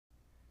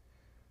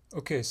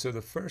Okay, so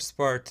the first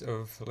part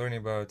of learning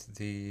about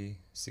the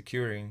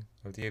securing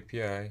of the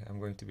API,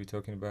 I'm going to be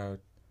talking about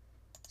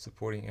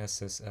supporting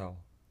SSL.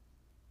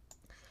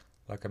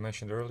 Like I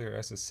mentioned earlier,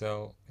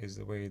 SSL is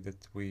the way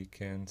that we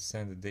can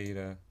send the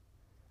data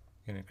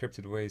in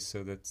encrypted ways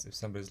so that if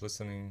somebody's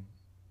listening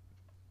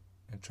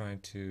and trying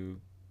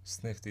to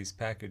sniff these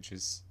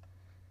packages,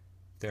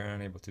 they're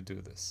unable to do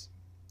this.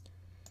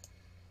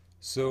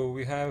 So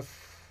we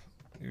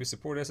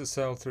support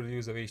SSL through the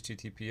use of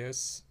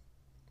HTTPS.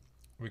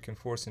 We can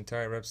force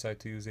entire website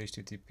to use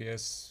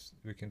HTTPS.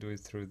 We can do it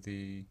through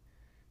the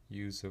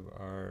use of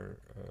our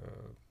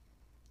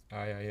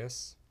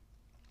IIS,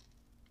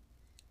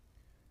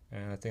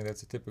 and I think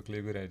that's typically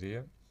a good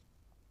idea.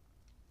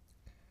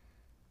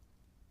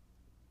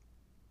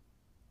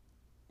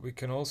 We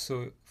can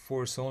also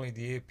force only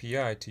the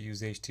API to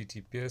use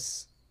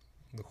HTTPS,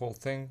 the whole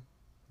thing,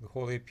 the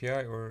whole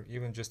API, or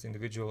even just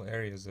individual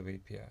areas of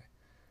API.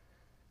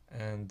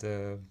 And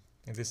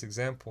in this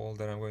example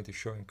that I'm going to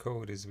show in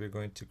code is we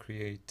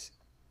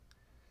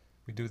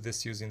do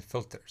this using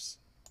filters.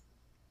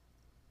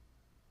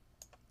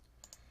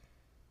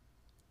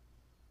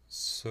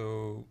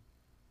 So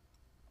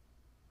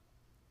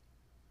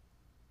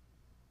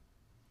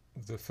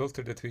the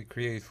filter that we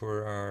create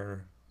for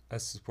our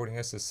supporting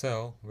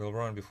SSL will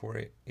run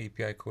before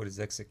API code is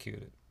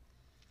executed.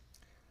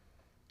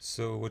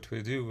 So what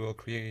we do, we'll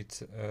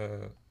create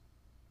a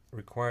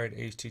required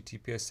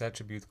HTTPS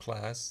attribute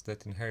class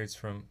that inherits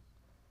from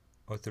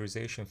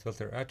authorization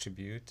filter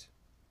attribute,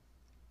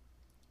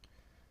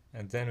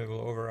 and then we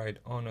will override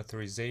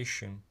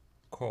OnAuthorization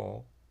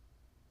call,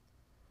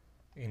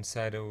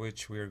 inside of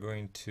which we are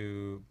going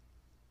to,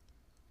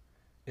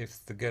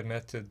 if the get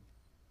method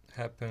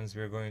happens,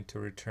 we're going to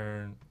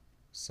return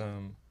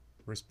some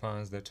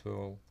response that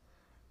will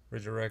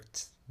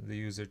redirect the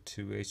user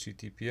to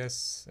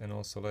HTTPS and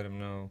also let them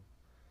know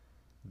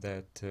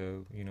that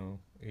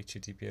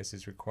HTTPS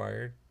is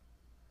required,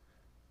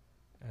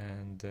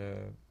 and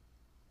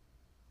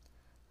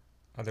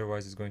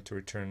otherwise it's going to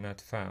return not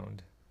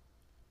found.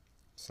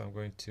 So I'm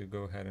going to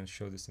go ahead and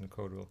show this in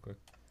code real quick.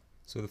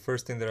 So the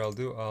first thing that I'll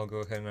do, I'll go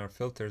ahead in our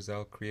filters,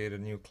 I'll create a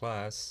new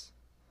class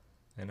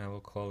and I will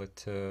call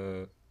it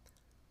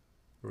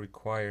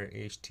require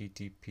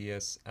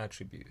HTTPS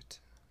attribute.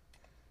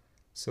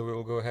 So we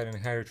will go ahead and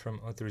inherit from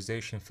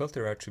authorization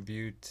filter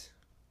attribute,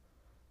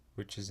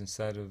 which is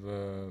inside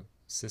of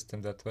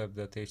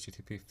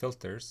system.web.http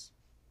filters.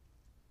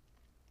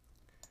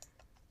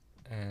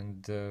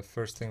 And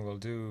first thing we'll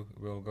do,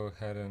 we'll go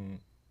ahead and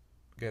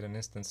get an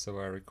instance of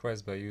our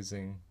request by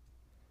using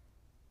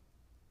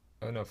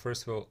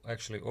first we'll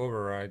actually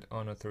override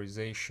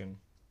OnAuthorization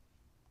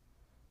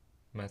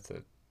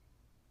method.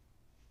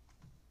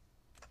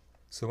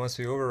 So once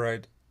we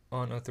override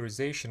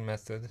OnAuthorization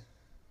method,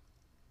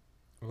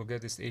 we'll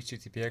get this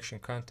HTTP action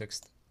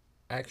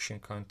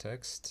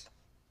context,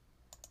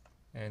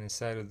 and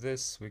inside of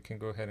this we can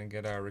go ahead and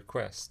get our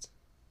request.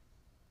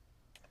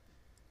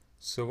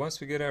 So once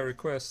we get our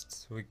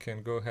request, we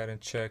can go ahead and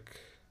check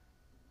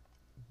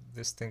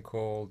this thing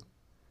called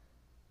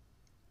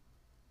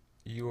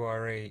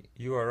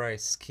URI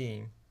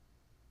scheme,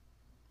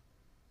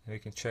 and we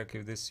can check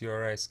if this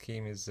URI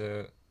scheme is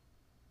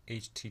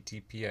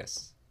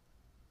HTTPS.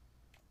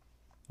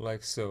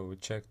 Like so, we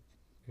check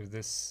if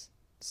this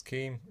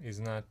scheme is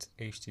not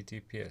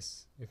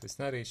HTTPS. If it's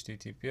not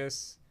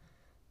HTTPS,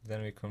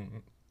 then we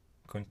can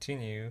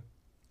continue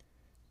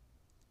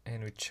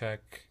and we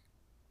check.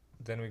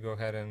 Then we go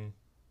ahead and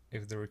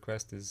if the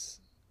request is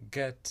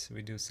GET,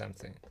 we do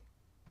something.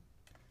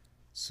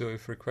 So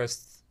if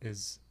request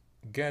is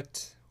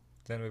GET,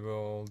 then we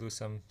will do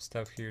some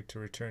stuff here to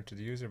return to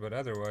the user, but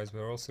otherwise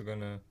we're also going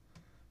to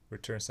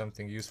return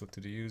something useful to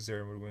the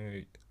user. We're going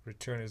to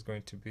return is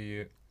going to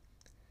be a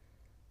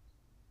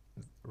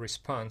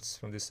response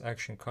from this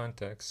action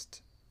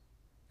context,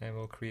 and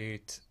we'll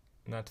create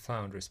not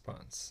found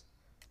response.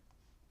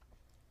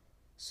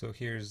 So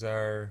here's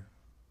our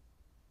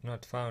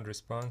not found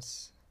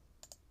response.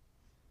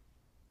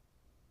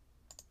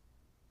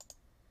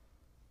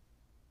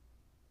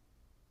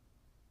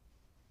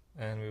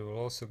 And we will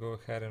also go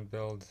ahead and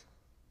build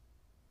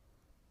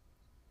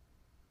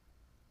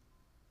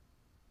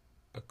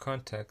a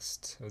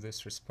context of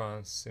this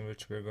response in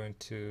which we're going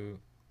to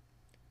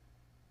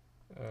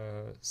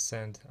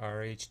send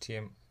our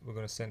HTML. We're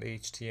going to send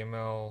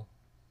HTML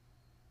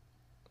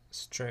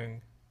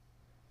string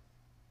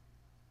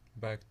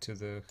back to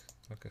the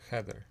like a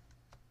header.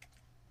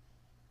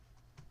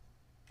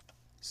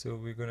 So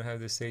we're going to have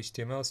this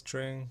HTML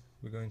string.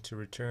 We're going to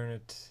return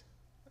it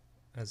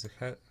as a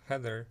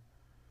header,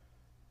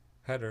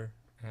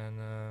 and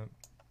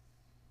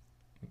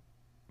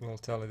we'll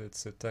tell it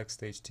it's a text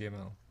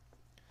HTML.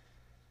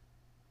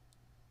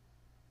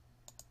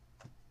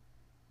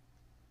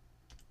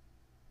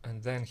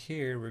 And then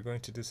here we're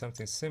going to do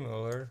something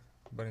similar,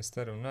 but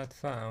instead of not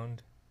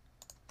found,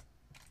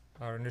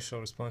 our initial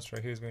response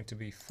right here is going to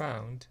be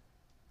found.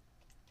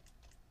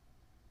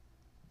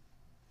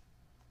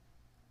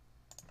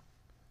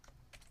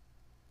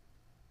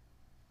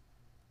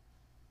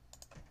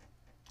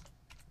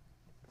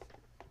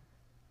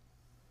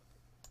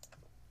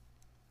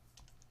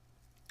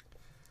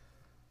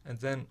 And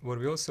then what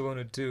we also want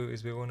to do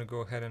is we want to go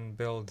ahead and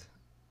build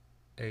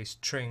a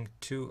string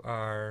to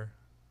our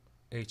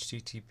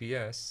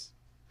HTTPS.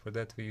 For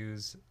that we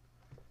use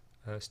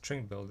a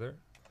string builder.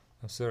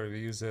 I'm sorry, we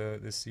use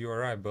this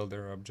URI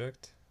builder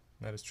object,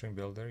 not a string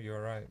builder,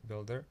 URI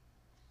builder.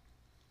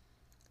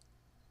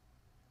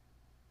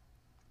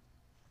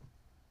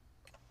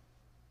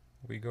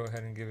 We go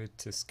ahead and give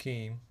it a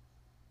scheme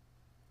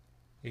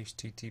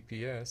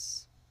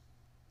HTTPS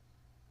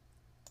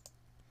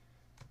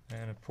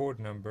and a port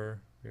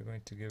number. We're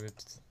going to give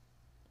it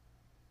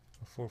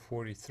a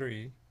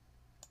 443,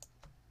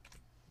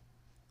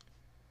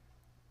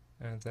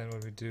 and then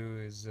what we do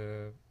is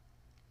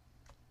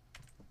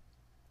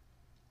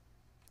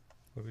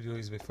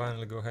we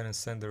finally go ahead and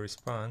send the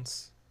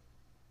response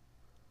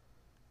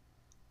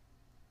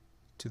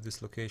to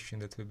this location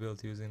that we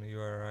built using the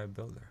URI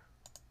builder.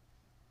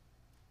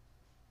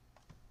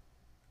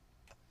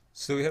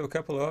 So we have a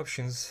couple of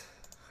options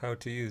how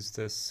to use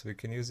this. We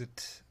can use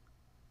it,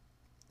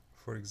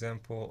 for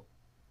example,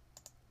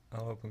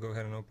 I'll go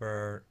ahead and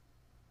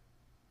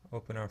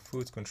open our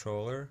foods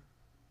controller,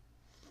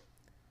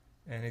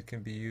 and it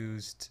can be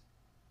used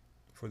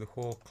for the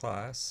whole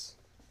class.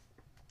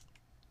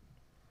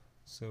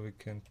 So we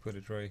can put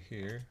it right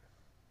here.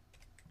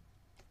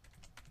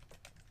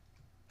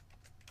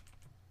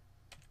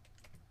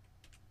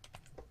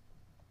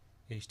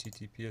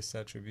 HTTPS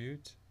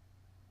attribute.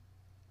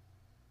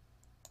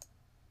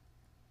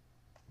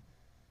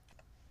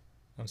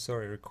 I'm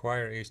sorry,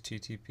 require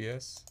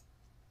HTTPS.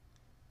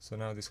 So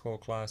now this whole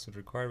class would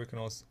require. We can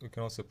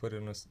also put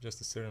in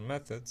just a certain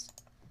methods.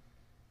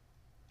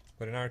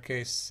 But in our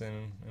case,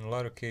 and in a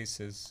lot of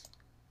cases,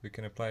 we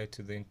can apply it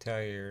to the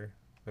entire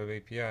Web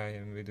API,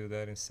 and we do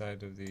that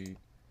inside of the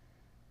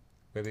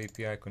Web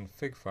API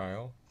config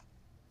file.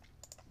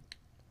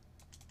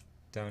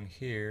 Down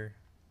here,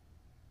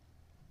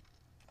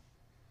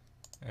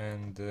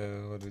 and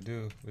what we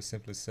do, we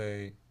simply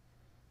say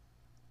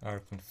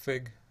our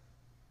config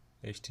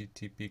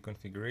HTTP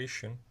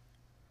configuration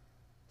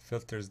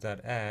filters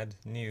that add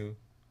new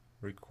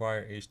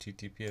require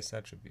HTTPS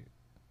attribute,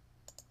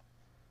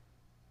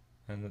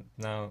 and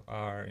now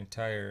our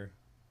entire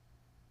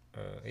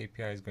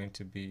API is going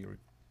to be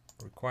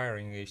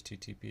requiring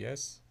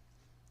HTTPS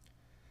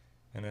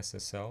and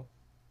SSL.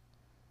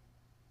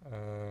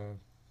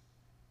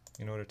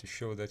 In order to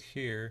show that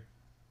here,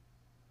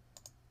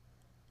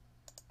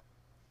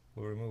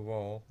 we'll remove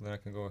all, then I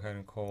can go ahead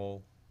and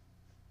call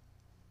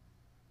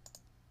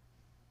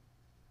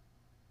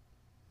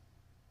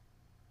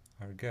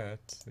our get,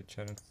 which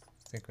I don't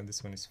think on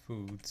this one is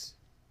foods.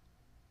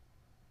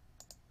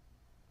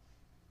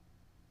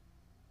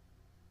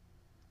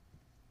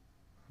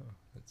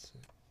 That's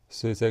it.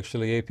 So it's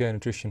actually API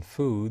nutrition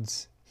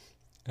foods,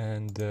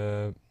 and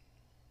if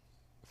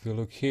you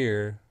look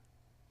here,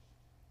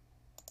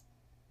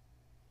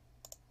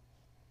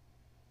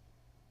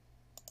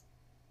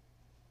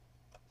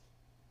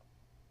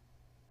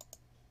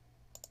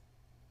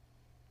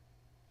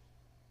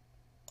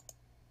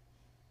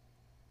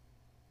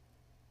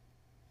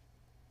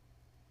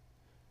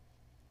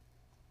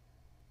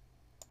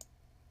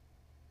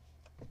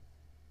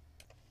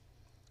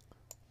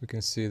 we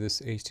can see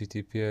this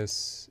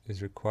HTTPS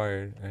is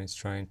required, and it's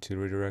trying to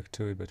redirect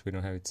to it, but we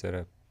don't have it set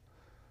up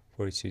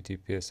for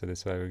HTTPS, so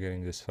that's why we're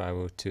getting this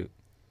 502.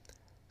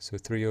 So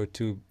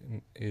 302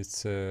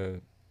 is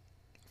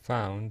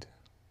found,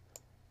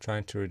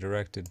 trying to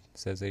redirect it,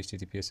 says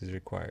HTTPS is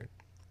required.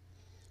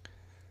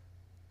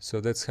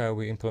 So that's how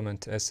we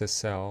implement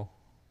SSL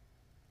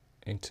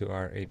into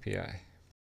our API.